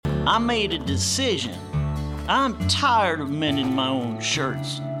I made a decision. I'm tired of mending my own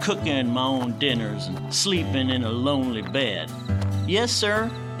shirts, cooking my own dinners, and sleeping in a lonely bed. Yes, sir,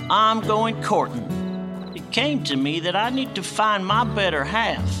 I'm going courting. It came to me that I need to find my better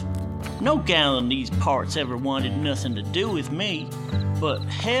half. No gal in these parts ever wanted nothing to do with me, but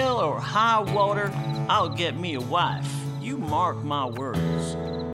hell or high water, I'll get me a wife. You mark my words.